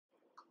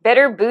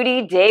Better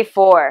booty day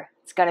 4.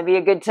 It's going to be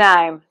a good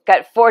time.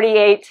 Got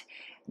 48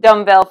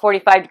 dumbbell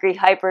 45-degree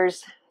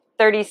hypers,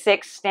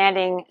 36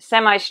 standing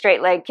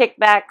semi-straight leg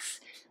kickbacks,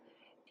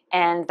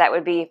 and that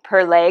would be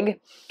per leg.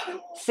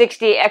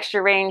 60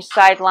 extra range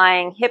side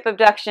lying hip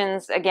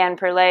abductions, again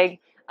per leg.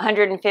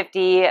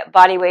 150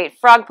 bodyweight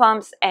frog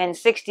pumps, and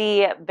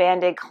 60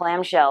 banded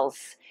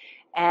clamshells.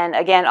 And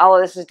again, all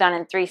of this is done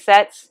in 3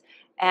 sets.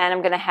 And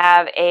I'm going to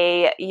have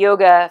a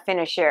yoga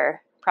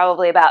finisher,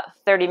 probably about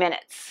 30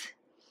 minutes.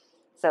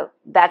 So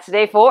that's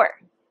day 4.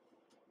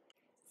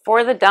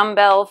 For the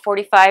dumbbell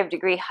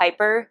 45-degree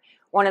hyper,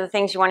 one of the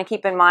things you want to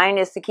keep in mind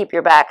is to keep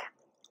your back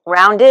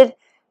rounded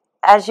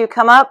as you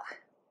come up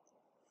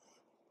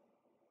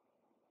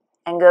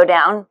and go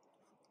down.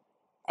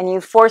 And you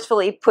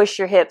forcefully push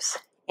your hips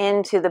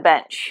into the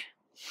bench.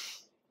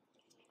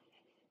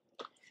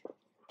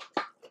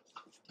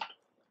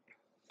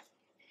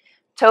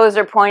 Toes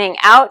are pointing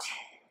out.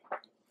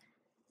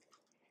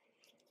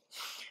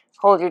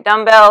 Hold your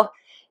dumbbell.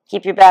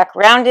 Keep your back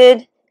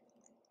rounded.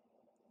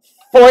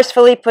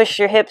 Forcefully push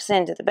your hips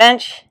into the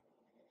bench.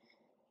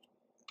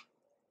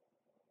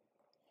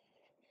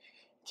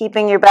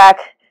 Keeping your back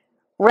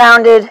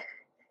rounded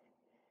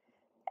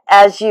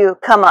as you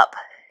come up.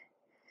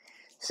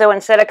 So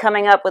instead of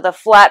coming up with a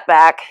flat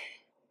back,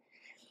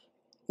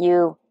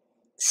 you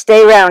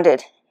stay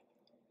rounded.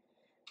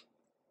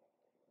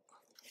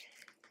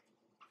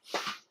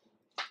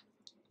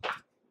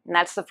 And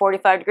that's the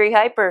 45-degree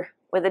hyper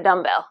with a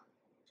dumbbell.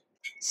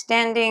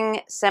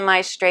 Standing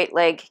semi-straight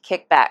leg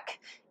kickback.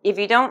 If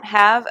you don't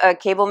have a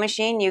cable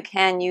machine, you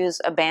can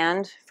use a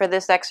band for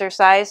this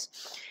exercise.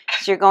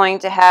 So you're going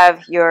to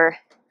have your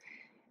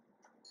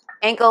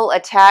ankle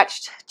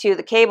attached to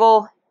the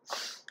cable.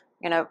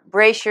 You're going to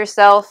brace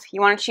yourself.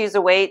 You want to choose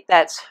a weight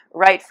that's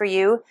right for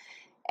you.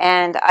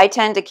 And I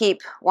tend to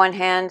keep one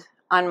hand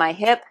on my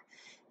hip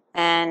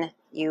and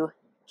you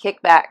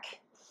kick back.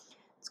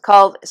 It's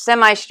called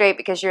semi-straight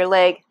because your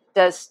leg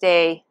does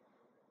stay,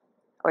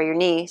 or your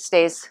knee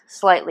stays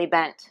slightly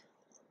bent.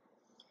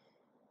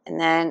 And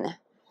then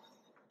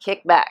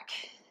kick back.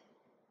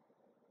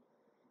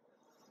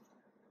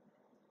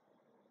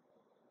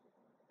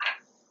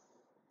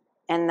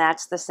 And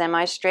that's the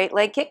semi-straight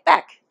leg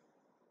kickback.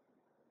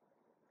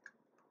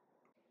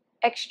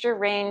 Extra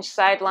range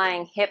side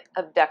lying hip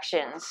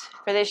abductions.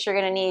 For this, you're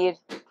going to need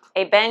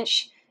a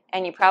bench,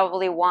 and you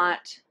probably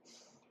want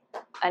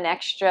an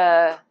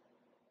extra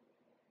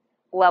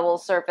level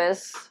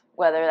surface,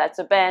 whether that's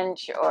a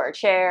bench or a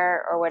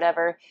chair or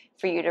whatever,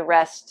 for you to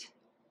rest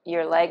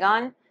your leg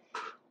on.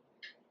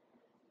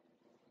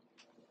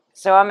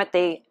 So I'm at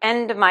the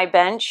end of my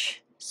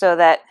bench so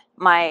that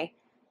my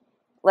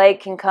leg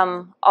can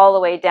come all the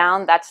way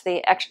down. That's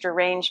the extra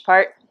range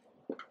part.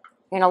 You're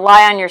going to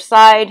lie on your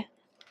side.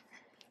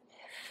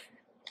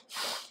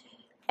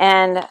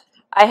 And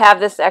I have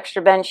this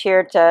extra bench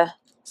here to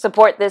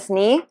support this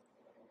knee.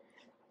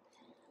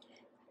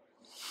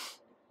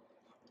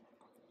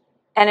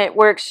 And it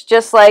works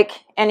just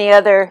like any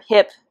other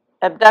hip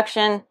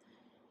abduction,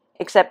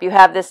 except you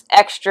have this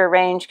extra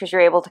range because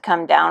you're able to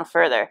come down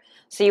further.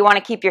 So you want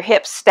to keep your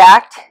hips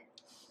stacked.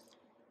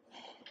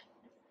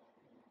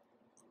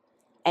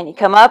 And you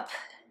come up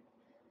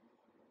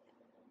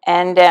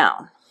and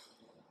down.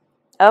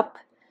 Up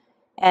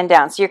and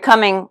down. So you're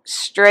coming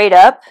straight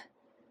up.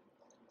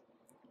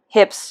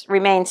 Hips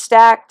remain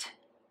stacked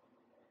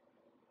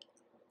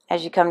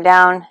as you come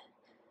down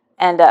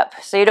and up.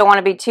 So you don't want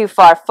to be too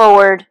far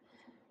forward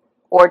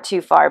or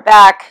too far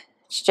back.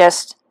 It's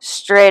just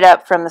straight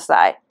up from the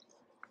side.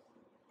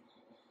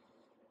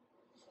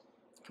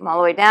 Come all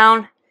the way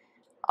down,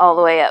 all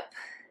the way up.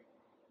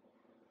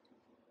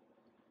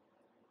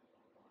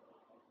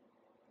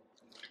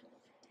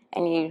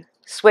 And you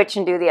switch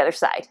and do the other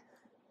side.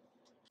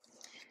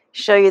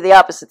 Show you the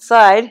opposite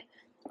side.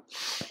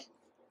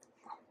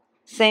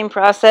 Same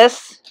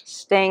process,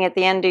 staying at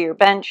the end of your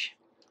bench.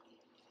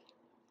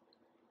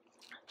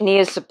 Knee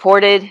is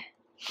supported.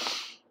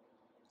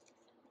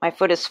 My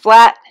foot is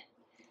flat.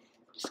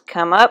 Just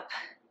come up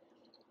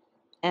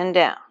and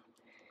down.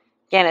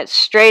 Again, it's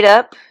straight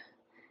up.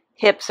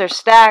 Hips are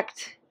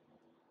stacked.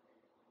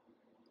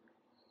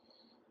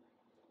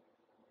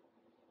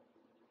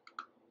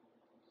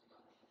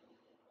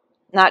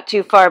 Not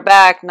too far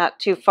back, not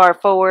too far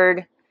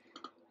forward.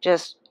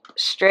 Just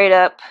straight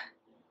up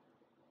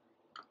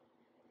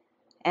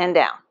and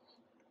down.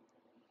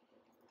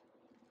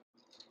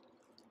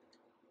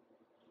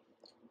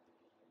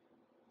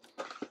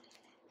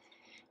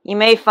 You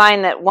may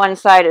find that one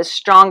side is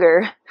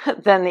stronger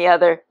than the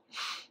other.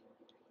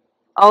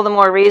 All the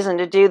more reason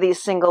to do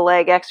these single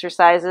leg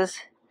exercises.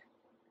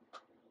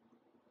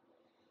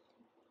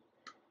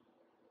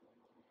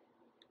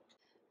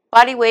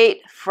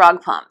 Bodyweight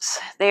frog pumps.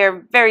 They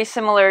are very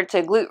similar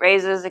to glute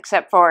raises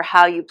except for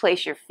how you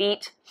place your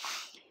feet.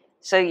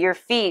 So your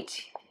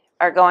feet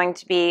are going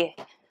to be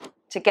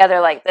together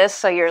like this,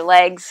 so your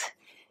legs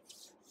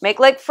make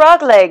like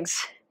frog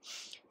legs.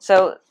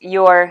 So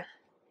your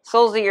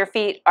soles of your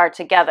feet are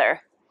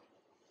together.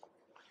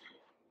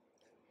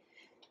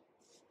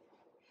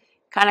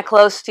 kind of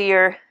close to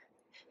your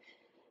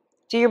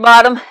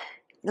bottom.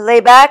 Lay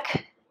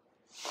back.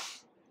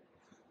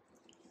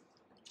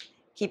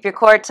 Keep your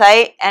core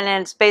tight, and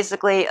then it's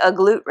basically a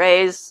glute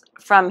raise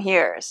from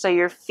here. So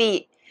your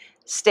feet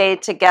stay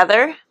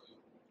together,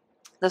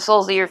 the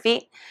soles of your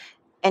feet,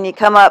 and you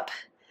come up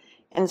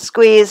and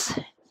squeeze,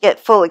 get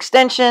full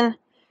extension,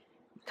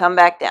 come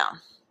back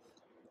down.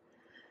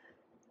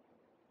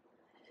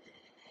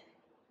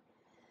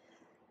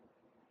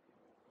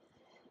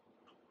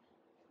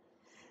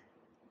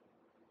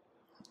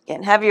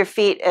 And have your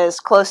feet as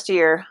close to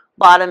your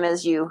bottom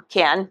as you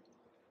can.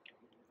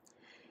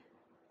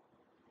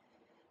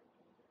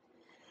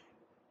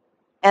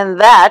 And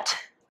that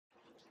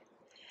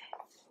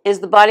is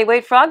the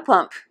bodyweight frog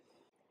pump.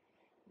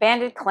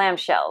 Banded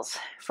clamshells.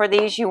 For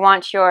these, you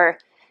want your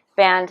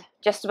band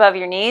just above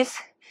your knees.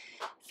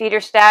 Feet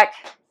are stacked,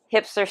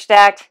 hips are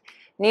stacked,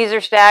 knees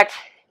are stacked.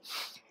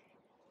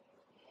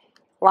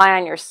 Lie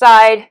on your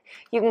side.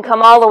 You can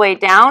come all the way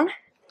down,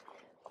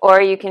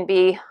 or you can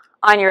be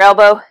on your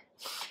elbow.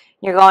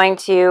 You're going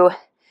to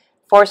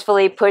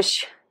forcefully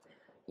push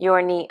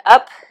your knee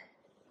up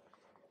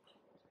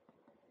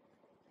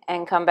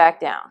and come back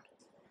down.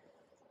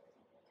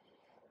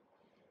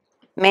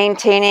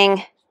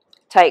 Maintaining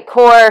tight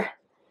core.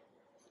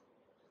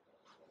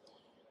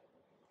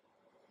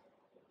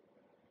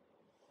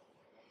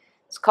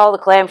 It's called a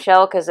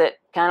clamshell because it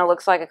kind of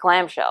looks like a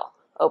clamshell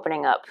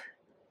opening up.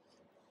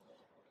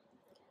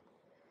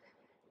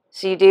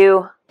 So you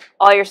do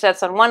all your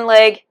sets on one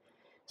leg,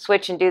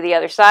 switch and do the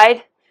other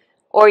side,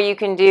 or you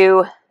can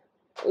do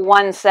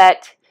one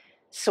set,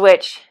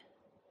 switch,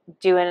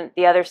 doing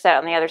the other set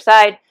on the other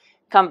side,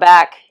 come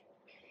back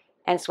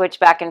and switch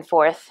back and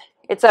forth.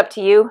 It's up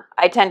to you.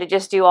 I tend to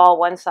just do all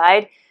one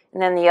side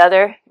and then the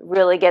other.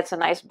 Really gets a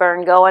nice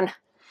burn going.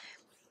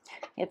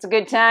 It's a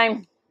good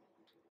time.